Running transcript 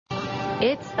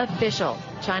It's official.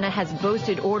 China has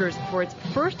boasted orders for its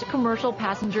first commercial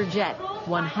passenger jet,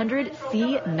 100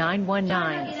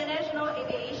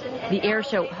 C919s. The air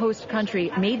show host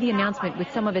country made the announcement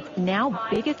with some of its now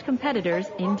biggest competitors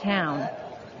in town.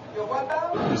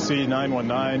 The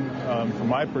C919, from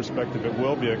my perspective, it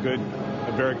will be a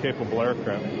very capable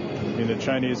aircraft. I mean, the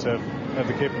Chinese have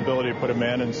the capability to put a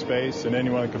man in space, and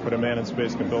anyone that can put a man in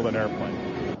space can build an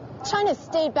airplane. China's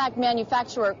state-backed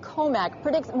manufacturer COMAC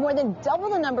predicts more than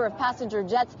double the number of passenger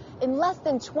jets in less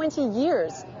than 20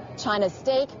 years. China's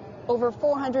stake, over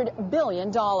 $400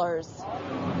 billion.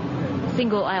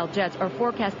 Single-aisle jets are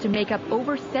forecast to make up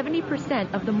over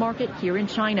 70% of the market here in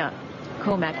China.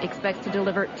 COMAC expects to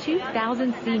deliver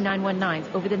 2,000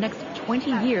 C919s over the next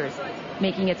 20 years,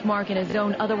 making its mark in a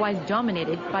zone otherwise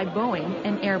dominated by Boeing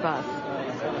and Airbus.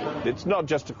 It's not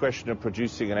just a question of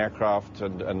producing an aircraft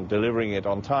and delivering it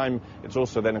on time. It's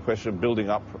also then a question of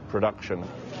building up production.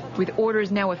 With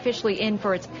orders now officially in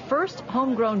for its first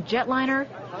homegrown jetliner,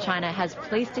 China has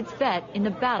placed its bet in the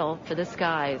battle for the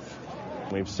skies.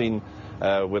 We've seen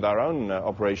with our own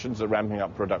operations that ramping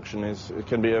up production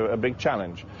can be a big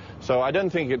challenge. So I don't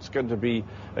think it's going to be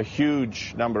a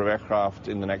huge number of aircraft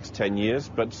in the next 10 years,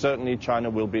 but certainly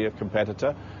China will be a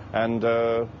competitor, and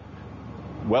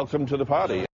welcome to the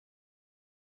party.